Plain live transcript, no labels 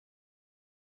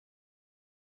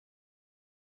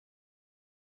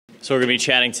So we're going to be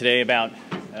chatting today about,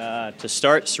 to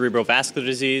start, cerebrovascular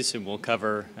disease, and we'll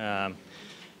cover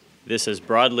this as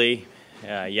broadly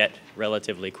yet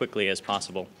relatively quickly as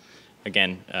possible.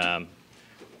 Again,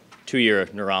 2-year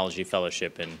neurology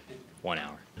fellowship in 1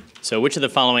 hour. So which of the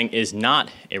following is not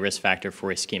a risk factor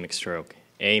for ischemic stroke?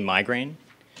 A, migraine,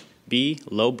 B,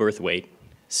 low birth weight,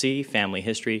 C, family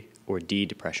history, or D,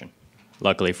 depression?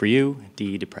 Luckily for you,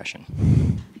 D,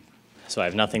 depression. So I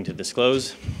have nothing to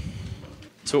disclose.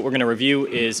 So what we're going to review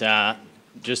is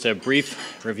just a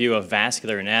brief review of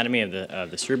vascular anatomy of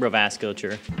the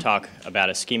cerebrovasculature, talk about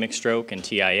ischemic stroke and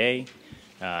TIA,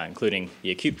 including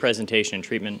the acute presentation and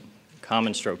treatment,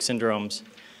 common stroke syndromes,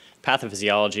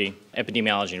 pathophysiology,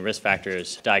 epidemiology and risk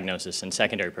factors, diagnosis, and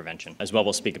secondary prevention. As well,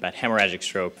 we'll speak about hemorrhagic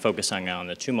stroke, focusing on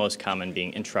the two most common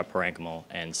being intraparenchymal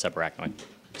and subarachnoid.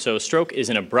 So stroke is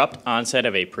an abrupt onset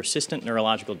of a persistent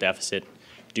neurological deficit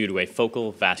due to a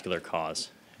focal vascular cause,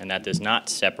 and that does not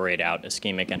separate out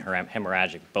ischemic and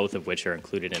hemorrhagic, both of which are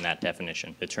included in that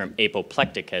definition. The term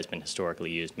apoplectic has been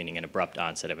historically used, meaning an abrupt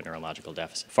onset of a neurological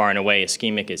deficit. Far and away,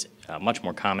 ischemic is much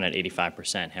more common at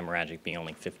 85%, hemorrhagic being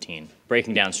only 15%.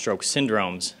 Breaking down stroke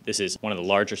syndromes, this is one of the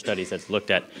larger studies that's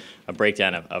looked at a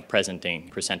breakdown of presenting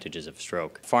percentages of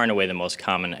stroke. Far and away, the most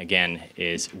common, again,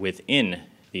 is within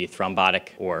the thrombotic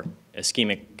or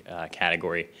ischemic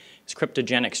category, is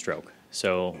cryptogenic stroke.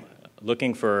 So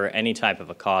looking for any type of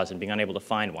a cause and being unable to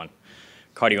find one.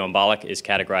 Cardioembolic is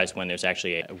categorized when there's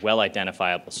actually a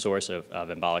well-identifiable source of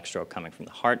embolic stroke coming from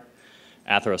the heart.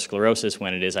 Atherosclerosis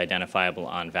when it is identifiable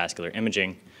on vascular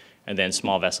imaging. And then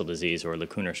small vessel disease or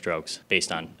lacunar strokes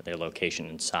based on their location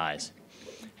and size.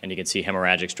 And you can see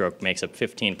hemorrhagic stroke makes up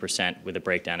 15% with a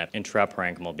breakdown of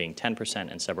intraparenchymal being 10%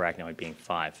 and subarachnoid being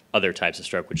 5%. Other types of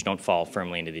stroke which don't fall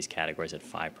firmly into these categories at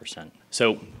 5%.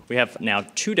 So we have now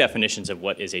two definitions of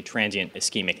what is a transient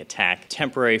ischemic attack.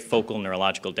 Temporary focal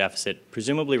neurological deficit,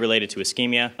 presumably related to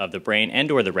ischemia of the brain and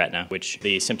or the retina, which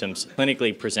the symptoms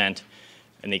clinically present.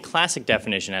 And the classic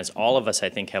definition, as all of us I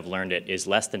think have learned it, is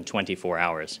less than 24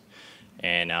 hours.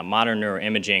 And modern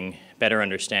neuroimaging, better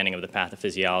understanding of the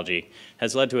pathophysiology,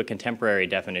 has led to a contemporary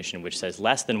definition which says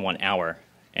less than 1 hour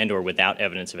and or without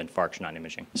evidence of infarction on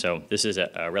imaging. So this is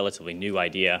a relatively new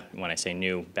idea, when I say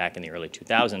new, back in the early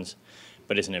 2000s,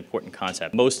 but it's an important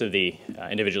concept. Most of the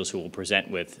individuals who will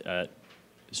present with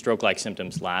stroke-like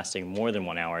symptoms lasting more than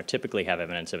 1 hour typically have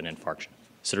evidence of an infarction.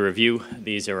 So to review,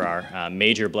 these are our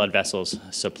major blood vessels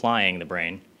supplying the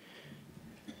brain.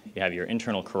 You have your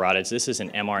internal carotids. This is an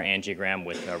MR angiogram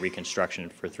with reconstruction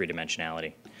for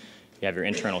three-dimensionality. You have your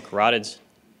internal carotids,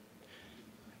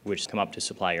 which come up to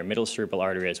supply your middle cerebral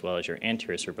artery as well as your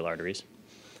anterior cerebral arteries.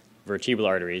 Vertebral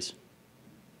arteries,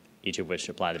 each of which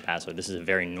supply the basilar. This is a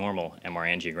very normal MR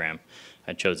angiogram.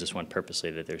 I chose this one purposely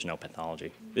that there's no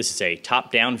pathology. This is a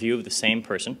top-down view of the same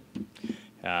person.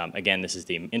 Again, this is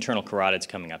the internal carotids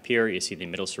coming up here. You see the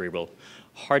middle cerebral.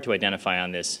 Hard to identify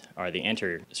on this are the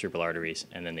anterior cerebral arteries,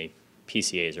 and then the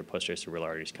PCAs or posterior cerebral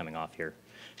arteries coming off here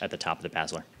at the top of the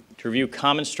basilar. To review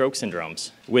common stroke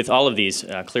syndromes, with all of these,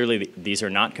 clearly these are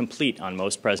not complete on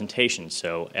most presentations,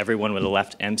 so everyone with a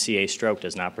left MCA stroke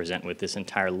does not present with this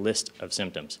entire list of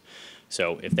symptoms.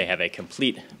 So if they have a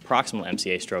complete proximal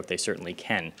MCA stroke, they certainly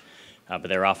can. But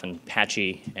they're often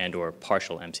patchy and or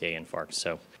partial MCA infarcts.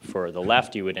 So for the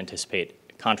left, you would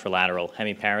anticipate contralateral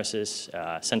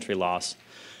hemiparesis, sensory loss,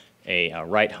 a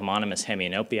right homonymous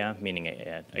hemianopia, meaning,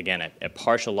 again, a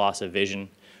partial loss of vision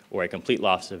or a complete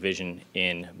loss of vision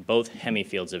in both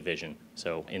hemifields of vision,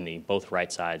 so in the both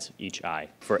right sides of each eye.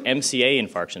 For MCA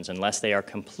infarctions, unless they are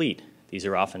complete, these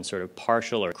are often sort of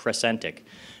partial or crescentic,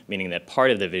 meaning that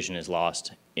part of the vision is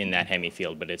lost in that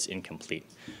hemifield, but it's incomplete.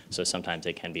 So sometimes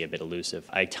they can be a bit elusive.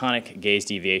 Itonic gaze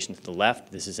deviation to the left.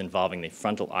 This is involving the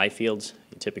frontal eye fields.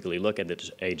 You typically look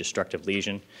at a destructive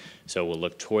lesion, so we'll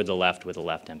look toward the left with a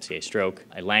left MCA stroke.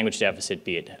 A language deficit,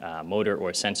 be it motor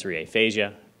or sensory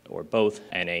aphasia, or both,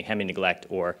 and a hemi-neglect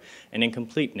or an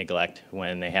incomplete neglect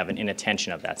when they have an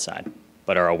inattention of that side,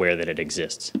 but are aware that it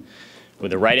exists.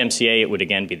 With the right MCA, it would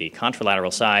again be the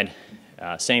contralateral side,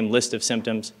 same list of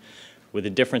symptoms, with the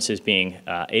differences being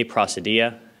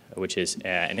aprosidia, which is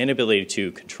an inability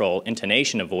to control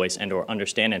intonation of voice and or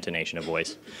understand intonation of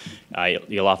voice.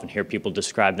 You'll often hear people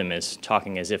describe them as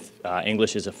talking as if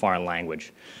English is a foreign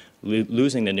language,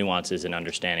 losing the nuances and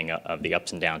understanding of the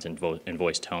ups and downs in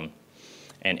voice tone.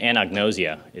 And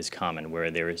anagnosia is common,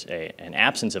 where there is an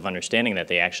absence of understanding that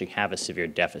they actually have a severe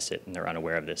deficit and they're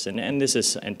unaware of this. And this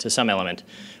is, and to some element,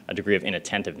 a degree of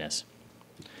inattentiveness.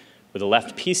 With a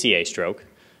left PCA stroke,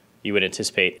 you would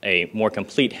anticipate a more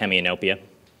complete hemianopia,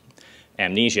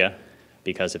 amnesia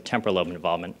because of temporal lobe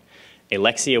involvement,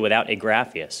 alexia without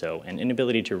agraphia, so an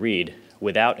inability to read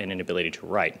without an inability to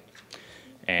write,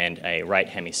 and a right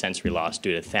hemisensory loss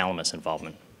due to thalamus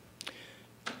involvement.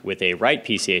 With a right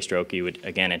PCA stroke, you would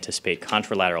again anticipate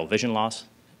contralateral vision loss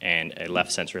and a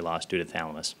left sensory loss due to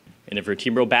thalamus. In the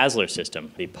vertebrobasilar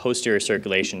system, the posterior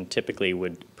circulation typically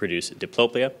would produce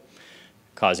diplopia,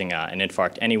 causing an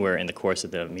infarct anywhere in the course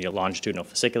of the medial longitudinal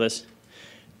fasciculus,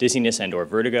 dizziness and or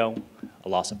vertigo, a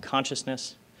loss of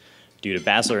consciousness due to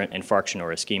basilar infarction or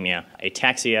ischemia,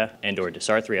 ataxia and or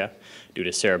dysarthria due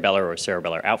to cerebellar or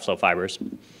cerebellar outflow fibers,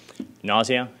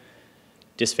 nausea,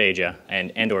 dysphagia,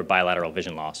 and or bilateral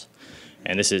vision loss.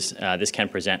 And this can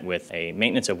present with a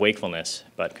maintenance of wakefulness,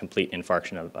 but complete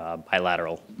infarction of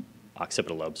bilateral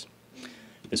occipital lobes.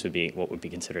 This would be what would be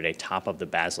considered a top of the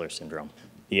basilar syndrome.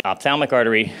 The ophthalmic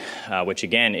artery, which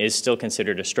again is still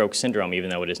considered a stroke syndrome even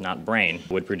though it is not brain,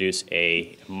 would produce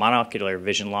a monocular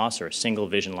vision loss or a single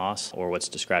vision loss, or what's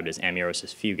described as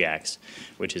amaurosis fugax,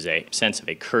 which is a sense of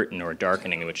a curtain or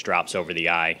darkening which drops over the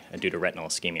eye due to retinal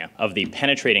ischemia. Of the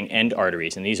penetrating end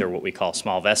arteries, and these are what we call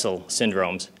small vessel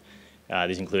syndromes,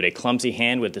 these include a clumsy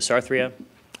hand with dysarthria,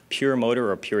 pure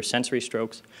motor or pure sensory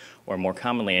strokes, or more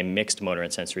commonly a mixed motor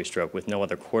and sensory stroke with no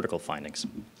other cortical findings.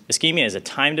 Ischemia is a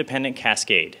time-dependent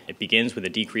cascade. It begins with a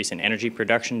decrease in energy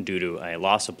production due to a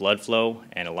loss of blood flow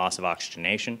and a loss of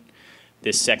oxygenation.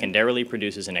 This secondarily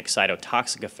produces an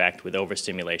excitotoxic effect with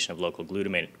overstimulation of local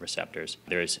glutamate receptors.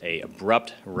 There is an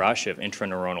abrupt rush of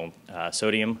intraneuronal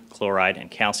sodium, chloride, and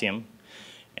calcium,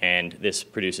 and this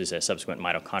produces a subsequent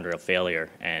mitochondrial failure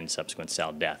and subsequent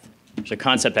cell death. There's a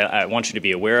concept that I want you to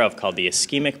be aware of called the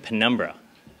ischemic penumbra.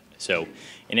 So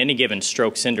in any given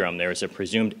stroke syndrome, there is a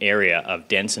presumed area of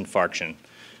dense infarction,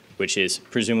 which is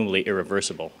presumably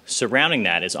irreversible. Surrounding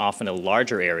that is often a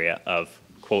larger area of,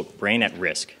 quote, brain at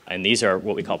risk. And these are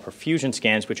what we call perfusion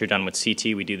scans, which are done with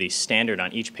CT. We do these standard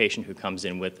on each patient who comes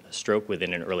in with a stroke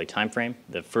within an early time frame.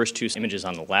 The first two images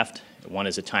on the left, one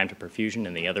is a time to perfusion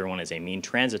and the other one is a mean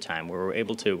transit time, where we're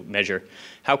able to measure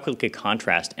how quickly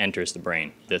contrast enters the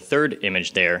brain. The third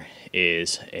image there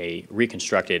is a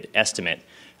reconstructed estimate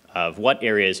of what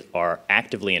areas are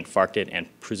actively infarcted and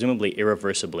presumably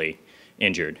irreversibly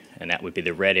injured, and that would be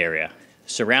the red area.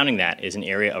 Surrounding that is an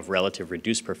area of relative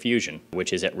reduced perfusion,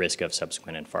 which is at risk of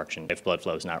subsequent infarction if blood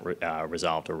flow is not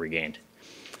resolved or regained.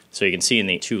 So you can see in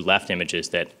the two left images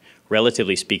that,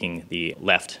 relatively speaking, the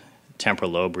left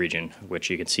temporal lobe region, which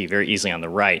you can see very easily on the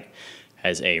right,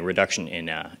 has a reduction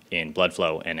in blood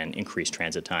flow and an increased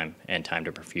transit time and time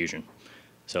to perfusion.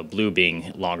 So blue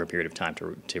being longer period of time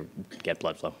to get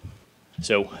blood flow.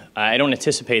 So I don't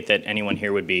anticipate that anyone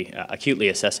here would be acutely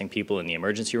assessing people in the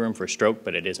emergency room for stroke,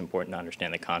 but it is important to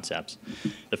understand the concepts.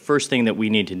 The first thing that we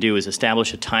need to do is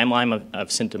establish a timeline of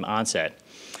symptom onset,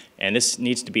 and this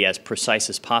needs to be as precise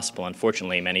as possible.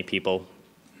 Unfortunately, many people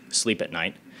sleep at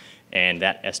night, and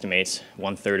that estimates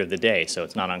 1/3 of the day, so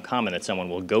it's not uncommon that someone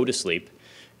will go to sleep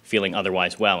feeling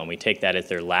otherwise well, and we take that as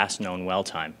their last known well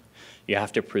time. You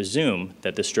have to presume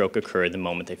that the stroke occurred the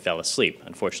moment they fell asleep.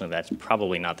 Unfortunately, that's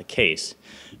probably not the case,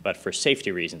 but for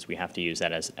safety reasons, we have to use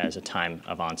that as a time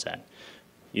of onset.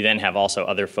 You then have also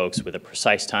other folks with a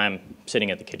precise time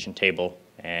sitting at the kitchen table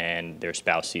and their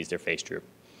spouse sees their face droop.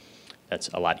 That's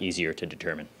a lot easier to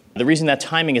determine. The reason that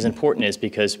timing is important is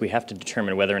because we have to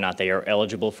determine whether or not they are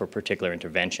eligible for particular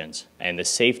interventions, and the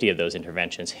safety of those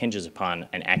interventions hinges upon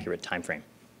an accurate time frame.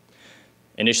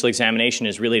 Initial examination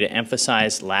is really to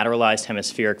emphasize lateralized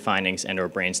hemispheric findings and or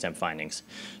brainstem findings.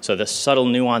 So the subtle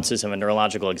nuances of a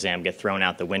neurological exam get thrown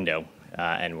out the window,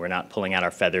 and we're not pulling out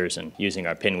our feathers and using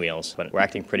our pinwheels, but we're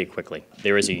acting pretty quickly.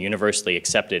 There is a universally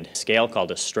accepted scale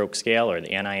called a stroke scale, or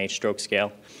the NIH stroke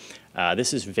scale.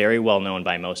 This is very well known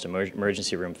by most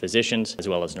emergency room physicians as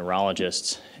well as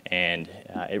neurologists, and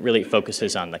it really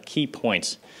focuses on the key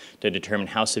points to determine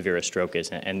how severe a stroke is,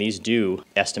 and these do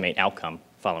estimate outcome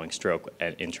following stroke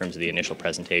in terms of the initial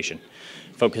presentation.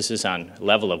 Focuses on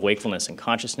level of wakefulness and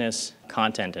consciousness,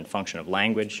 content and function of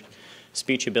language,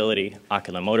 speech ability,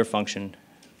 oculomotor function,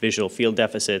 visual field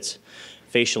deficits,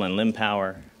 facial and limb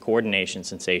power, coordination,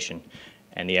 sensation,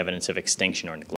 and the evidence of extinction or neglect.